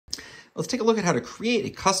Let's take a look at how to create a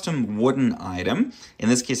custom wooden item. In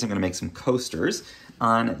this case, I'm going to make some coasters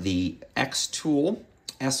on the xTool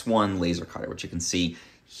S1 laser cutter, which you can see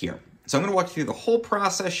here. So I'm going to walk you through the whole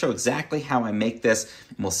process, show exactly how I make this,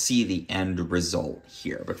 and we'll see the end result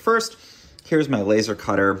here. But first, here's my laser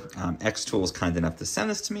cutter. xTool is kind enough to send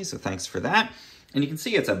this to me, so thanks for that. And you can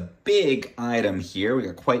see it's a big item here. We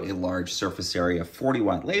got quite a large surface area,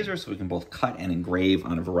 40-watt laser, so we can both cut and engrave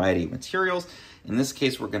on a variety of materials. In this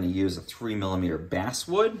case, we're going to use a 3mm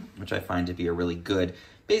basswood, which I find to be a really good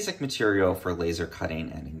basic material for laser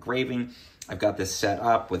cutting and engraving. I've got this set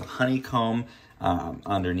up with a honeycomb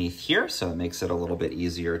underneath here, so it makes it a little bit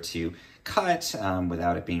easier to cut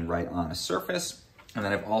without it being right on a surface. And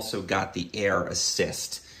then I've also got the air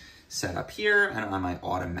assist set up here and on my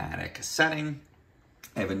automatic setting.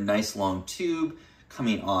 I have a nice long tube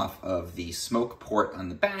coming off of the smoke port on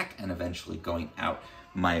the back and eventually going out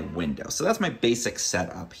my window. So that's my basic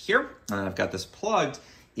setup here. And I've got this plugged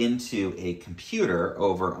into a computer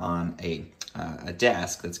over on a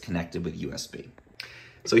desk that's connected with USB.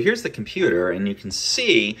 So here's the computer, and you can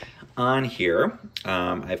see on here,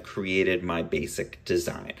 I've created my basic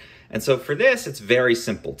design. And so for this, it's very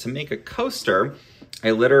simple. To make a coaster,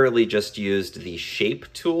 I literally just used the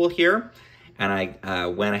shape tool here, and I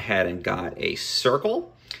went ahead and got a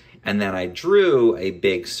circle, and then I drew a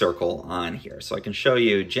big circle on here. So I can show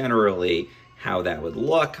you generally how that would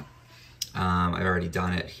look. I've already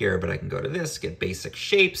done it here, but I can go to this, get basic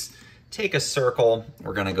shapes, take a circle.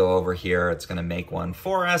 We're gonna go over here. It's gonna make one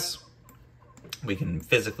for us. We can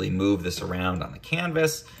physically move this around on the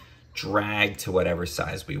canvas, drag to whatever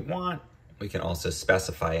size we want. We can also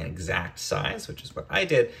specify an exact size, which is what I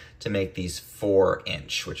did, to make these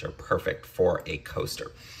 4-inch, which are perfect for a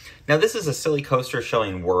coaster. Now, this is a silly coaster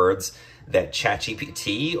showing words that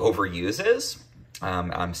ChatGPT overuses.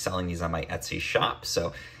 I'm selling these on my Etsy shop.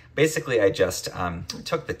 So basically, I just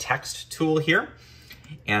took the text tool here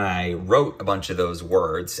and I wrote a bunch of those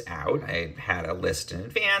words out. I had a list in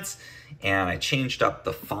advance and I changed up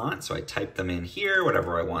the font. So I typed them in here,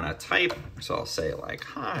 whatever I want to type. So I'll say like,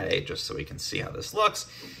 hi, just so we can see how this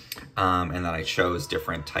looks. And then I chose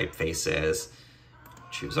different typefaces,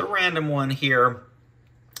 choose a random one here.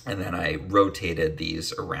 And then I rotated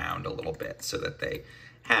these around a little bit so that they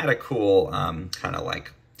had a cool kind of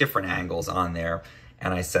like different angles on there.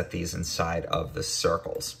 And I set these inside of the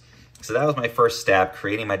circles. So that was my first step,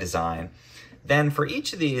 creating my design. Then for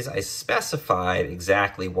each of these, I specified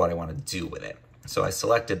exactly what I want to do with it. So I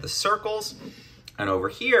selected the circles, and over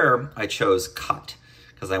here, I chose cut,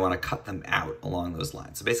 because I want to cut them out along those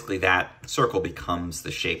lines. So basically that circle becomes the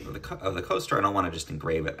shape of the coaster. I don't want to just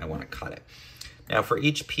engrave it, I want to cut it. Now for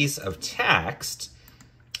each piece of text,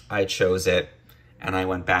 I chose it, and I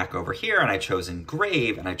went back over here and I chose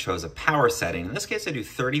engrave, and I chose a power setting. In this case, I do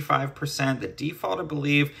 35%. The default, I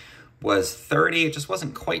believe, was 30. It just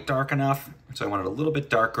wasn't quite dark enough. So I wanted a little bit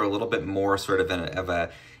darker, a little bit more sort of a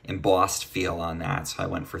embossed feel on that. So I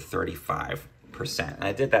went for 35%. And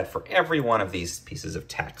I did that for every one of these pieces of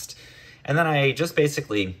text. And then I just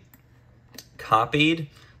basically copied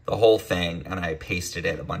the whole thing and I pasted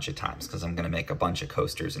it a bunch of times because I'm gonna make a bunch of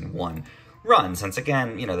coasters in one run. Since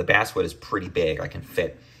again, you know, the basswood is pretty big, I can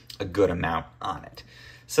fit a good amount on it.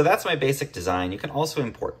 So that's my basic design. You can also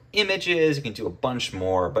import images, you can do a bunch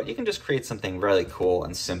more, but you can just create something really cool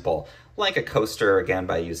and simple, like a coaster, again,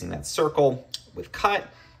 by using that circle with cut,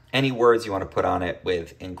 any words you want to put on it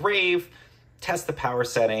with engrave, test the power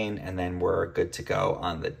setting, and then we're good to go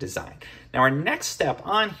on the design. Now our next step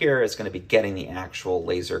on here is going to be getting the actual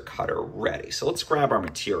laser cutter ready. So let's grab our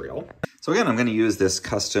material. So again, I'm going to use this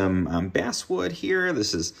custom basswood here.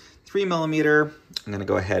 This is 3mm. I'm going to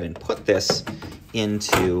go ahead and put this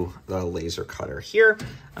into the laser cutter here.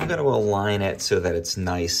 I'm going to align it so that it's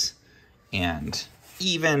nice and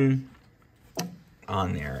even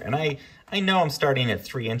on there. And I know I'm starting at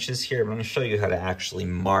 3 inches here, but I'm going to show you how to actually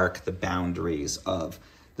mark the boundaries of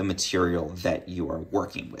the material that you are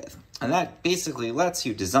working with. And that basically lets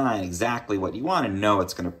you design exactly what you want and know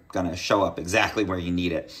it's going to show up exactly where you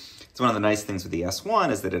need it. It's one of the nice things with the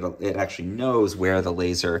S1 is that it actually knows where the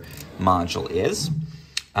laser module is.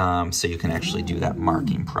 So you can actually do that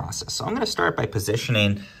marking process. So I'm going to start by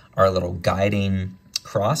positioning our little guiding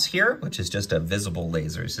cross here, which is just a visible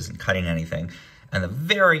laser. This isn't cutting anything. And the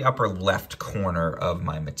very upper left corner of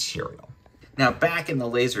my material. Now back in the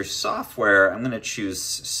laser software, I'm going to choose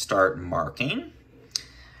start marking.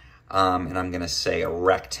 And I'm going to say a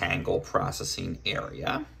rectangle processing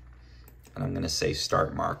area. And I'm going to say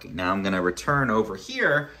start marking. Now I'm going to return over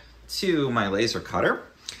here to my laser cutter.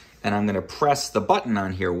 And I'm going to press the button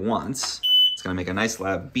on here once. It's It's gonna make a nice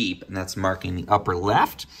loud beep, and that's marking the upper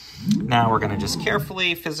left. Now we're gonna just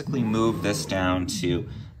carefully, physically move this down to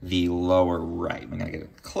the lower right. We're gonna get as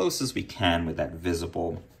close as we can with that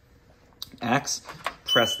visible X.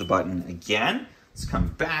 Press the button again. Let's come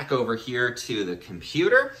back over here to the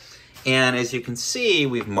computer. And as you can see,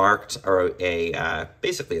 we've marked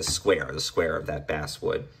basically a square, the square of that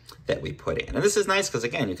basswood that we put in. And this is nice because,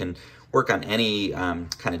 again, you can work on any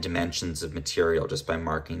kind of dimensions of material just by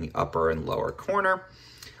marking the upper and lower corner.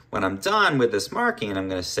 When I'm done with this marking, I'm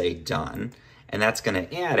going to say done. And that's going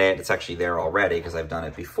to add it. It's actually there already because I've done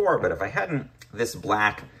it before. But if I hadn't, this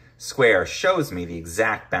black square shows me the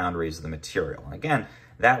exact boundaries of the material. And again,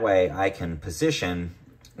 that way I can position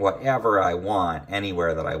whatever I want,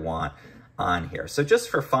 anywhere that I want on here. So just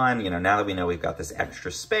for fun, now that we know we've got this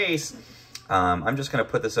extra space, I'm just gonna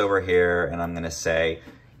put this over here and I'm gonna say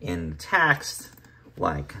in text,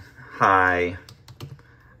 like, hi,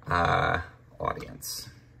 audience.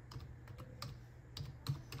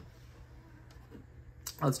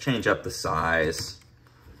 Let's change up the size.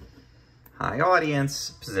 Hi,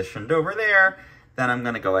 audience, positioned over there. Then I'm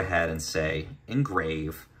gonna go ahead and say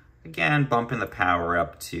engrave. Again, bumping the power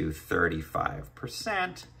up to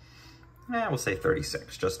 35%. We'll say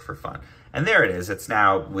 36, just for fun. And there it is. It's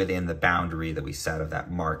now within the boundary that we set of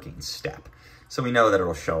that marking step. So we know that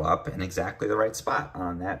it'll show up in exactly the right spot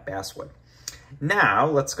on that basswood. Now,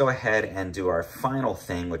 let's go ahead and do our final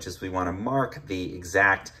thing, which is we want to mark the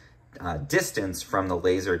exact distance from the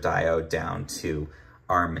laser diode down to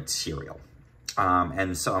our material.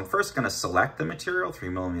 And so I'm first going to select the material,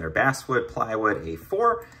 3mm basswood, plywood,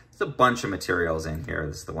 A4. There's a bunch of materials in here.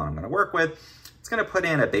 This is the one I'm going to work with. It's going to put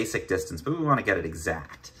in a basic distance, but we want to get it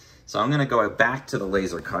exact. So I'm going to go back to the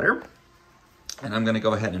laser cutter, and I'm going to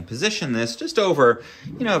go ahead and position this just over,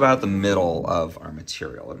 about the middle of our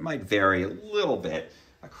material. It might vary a little bit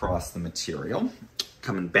across the material.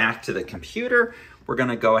 Coming back to the computer, we're going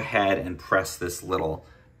to go ahead and press this little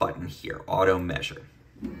button here, auto measure.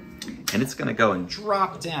 And it's going to go and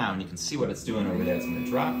drop down. You can see what it's doing over there. It's going to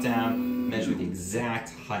drop down, measure the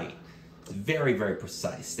exact height. It's very, very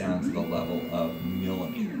precise, down to the level of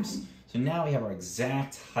millimeters. So now we have our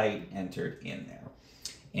exact height entered in there.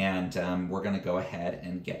 And we're going to go ahead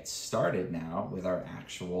and get started now with our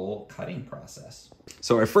actual cutting process.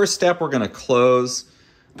 So our first step, we're going to close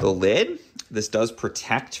the lid. This does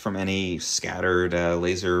protect from any scattered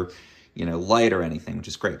laser light or anything, which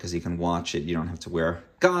is great because you can watch it. You don't have to wear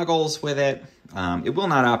goggles with it. It will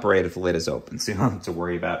not operate if the lid is open, so you don't have to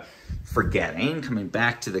worry about forgetting. Coming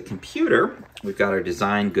back to the computer, we've got our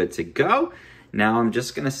design good to go. Now I'm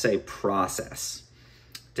just going to say process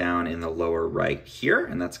down in the lower right here,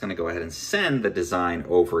 and that's going to go ahead and send the design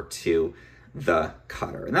over to the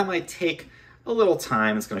cutter. And that might take a little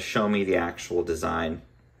time. It's going to show me the actual design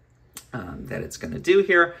that it's going to do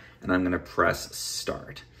here, and I'm going to press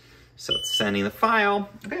start. So it's sending the file.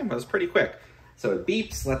 Okay, that was pretty quick. So it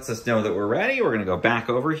beeps, lets us know that we're ready. We're gonna go back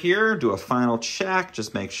over here, do a final check,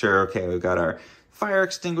 just make sure, okay, we've got our fire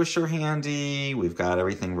extinguisher handy, we've got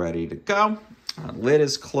everything ready to go. Our lid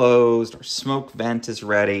is closed, our smoke vent is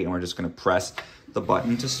ready, and we're just gonna press the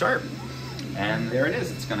button to start. And there it is,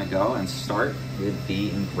 it's gonna go and start with the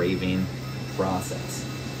engraving process.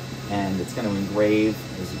 And it's gonna engrave,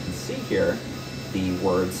 as you can see here, the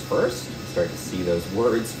words first. Start to see those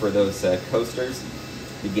words for those coasters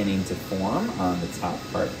beginning to form on the top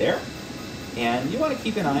part there. And you want to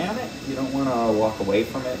keep an eye on it. You don't want to walk away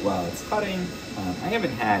from it while it's cutting. I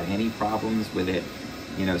haven't had any problems with it,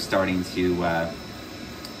 starting to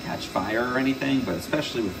catch fire or anything, but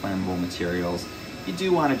especially with flammable materials, you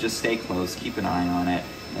do want to just stay close, keep an eye on it.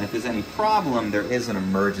 And if there's any problem, there is an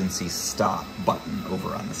emergency stop button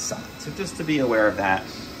over on the side. So just to be aware of that.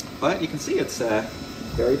 But you can see it's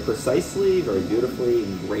very precisely, very beautifully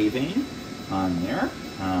engraving on there.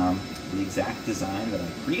 The exact design that I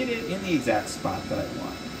created in the exact spot that I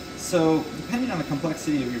want. So depending on the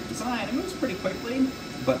complexity of your design, it moves pretty quickly,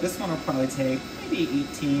 but this one will probably take maybe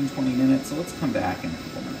 18, 20 minutes, so let's come back in a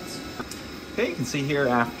couple minutes. Okay, you can see here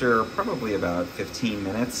after probably about 15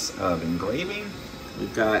 minutes of engraving,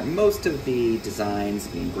 we've got most of the designs,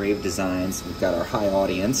 the engraved designs. We've got our high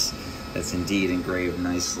audience that's indeed engraved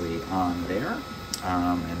nicely on there.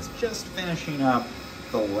 And it's just finishing up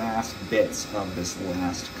the last bits of this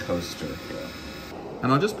last coaster here.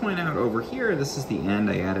 And I'll just point out over here, this is the end.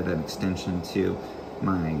 I added an extension to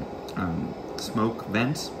my smoke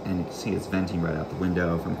vent, and you can see it's venting right out the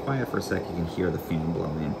window. If I'm quiet for a sec, you can hear the fan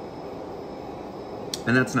blowing.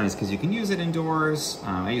 And that's nice because you can use it indoors.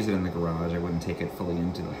 I use it in the garage. I wouldn't take it fully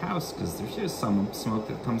into the house because there's just some smoke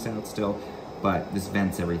that comes out still, but this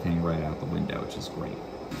vents everything right out the window, which is great.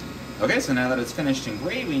 Okay, so now that it's finished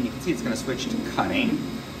engraving, you can see it's going to switch to cutting,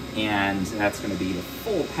 and that's going to be the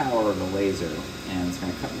full power of the laser, and it's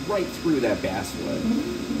going to cut right through that basswood.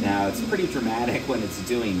 Now, it's pretty dramatic when it's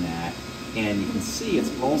doing that, and you can see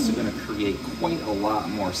it's also going to create quite a lot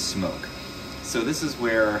more smoke. So this is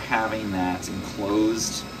where having that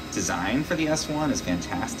enclosed design for the S1 is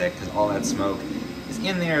fantastic, because all that smoke is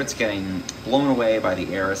in there, it's getting blown away by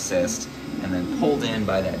the air assist, and then pulled in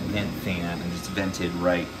by that vent fan, and just vented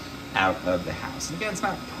right out of the house. And again, it's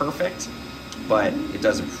not perfect, but it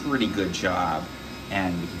does a pretty good job.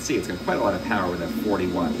 And you can see it's got quite a lot of power with that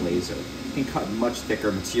 40-watt laser. You can cut much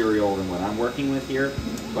thicker material than what I'm working with here,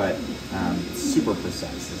 but it's super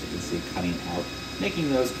precise, as you can see, cutting out, making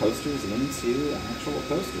those coasters into actual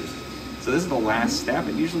coasters. So this is the last step.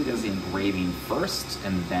 It usually does the engraving first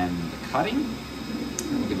and then the cutting.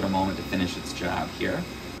 And we'll give it a moment to finish its job here.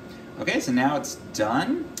 Okay, so now it's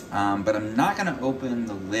done, but I'm not going to open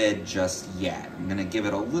the lid just yet. I'm going to give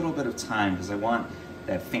it a little bit of time because I want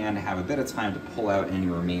that fan to have a bit of time to pull out any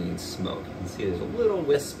remaining smoke. You can see there's a little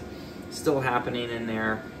wisp still happening in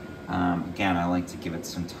there. Again, I like to give it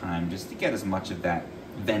some time just to get as much of that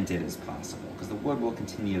vented as possible, because the wood will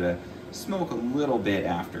continue to smoke a little bit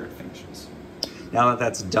after it finishes. Now that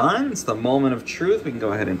that's done, it's the moment of truth. We can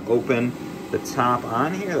go ahead and open the top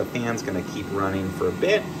on here. The fan's going to keep running for a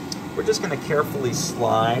bit. We're just going to carefully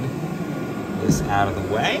slide this out of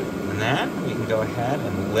the way, and then we can go ahead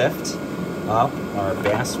and lift up our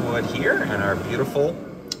basswood here, and our beautiful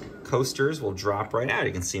coasters will drop right out.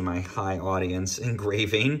 You can see my high audience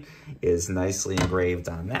engraving is nicely engraved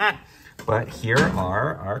on that. But here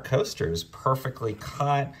are our coasters, perfectly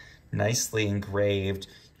cut, nicely engraved.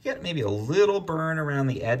 You get maybe a little burn around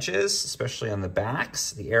the edges, especially on the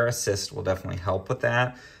backs. The air assist will definitely help with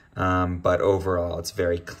that. But overall, it's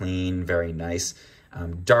very clean, very nice,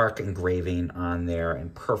 dark engraving on there,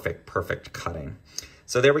 and perfect cutting.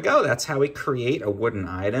 So there we go. That's how we create a wooden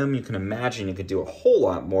item. You can imagine you could do a whole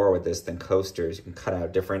lot more with this than coasters. You can cut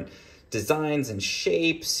out different designs and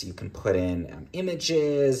shapes. You can put in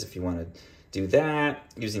images if you want to do that,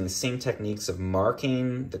 using the same techniques of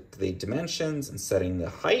marking the dimensions and setting the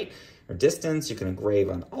height or distance. You can engrave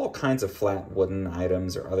on all kinds of flat wooden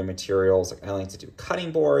items or other materials. Like I like to do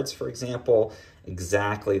cutting boards, for example.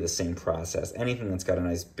 Exactly the same process. Anything that's got a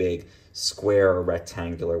nice big square or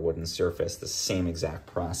rectangular wooden surface, the same exact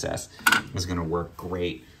process is going to work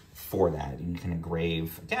great for that. And you can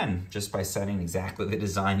engrave, again, just by setting exactly the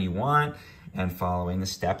design you want and following the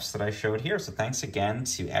steps that I showed here. So thanks again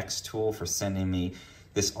to xTool for sending me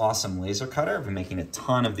this awesome laser cutter. I've been making a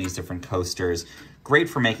ton of these different coasters. Great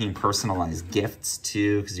for making personalized gifts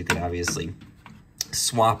too, because you could obviously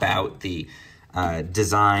swap out the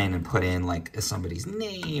design and put in like somebody's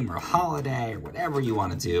name or a holiday or whatever you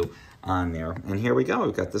want to do on there. And here we go.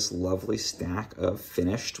 We've got this lovely stack of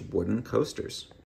finished wooden coasters.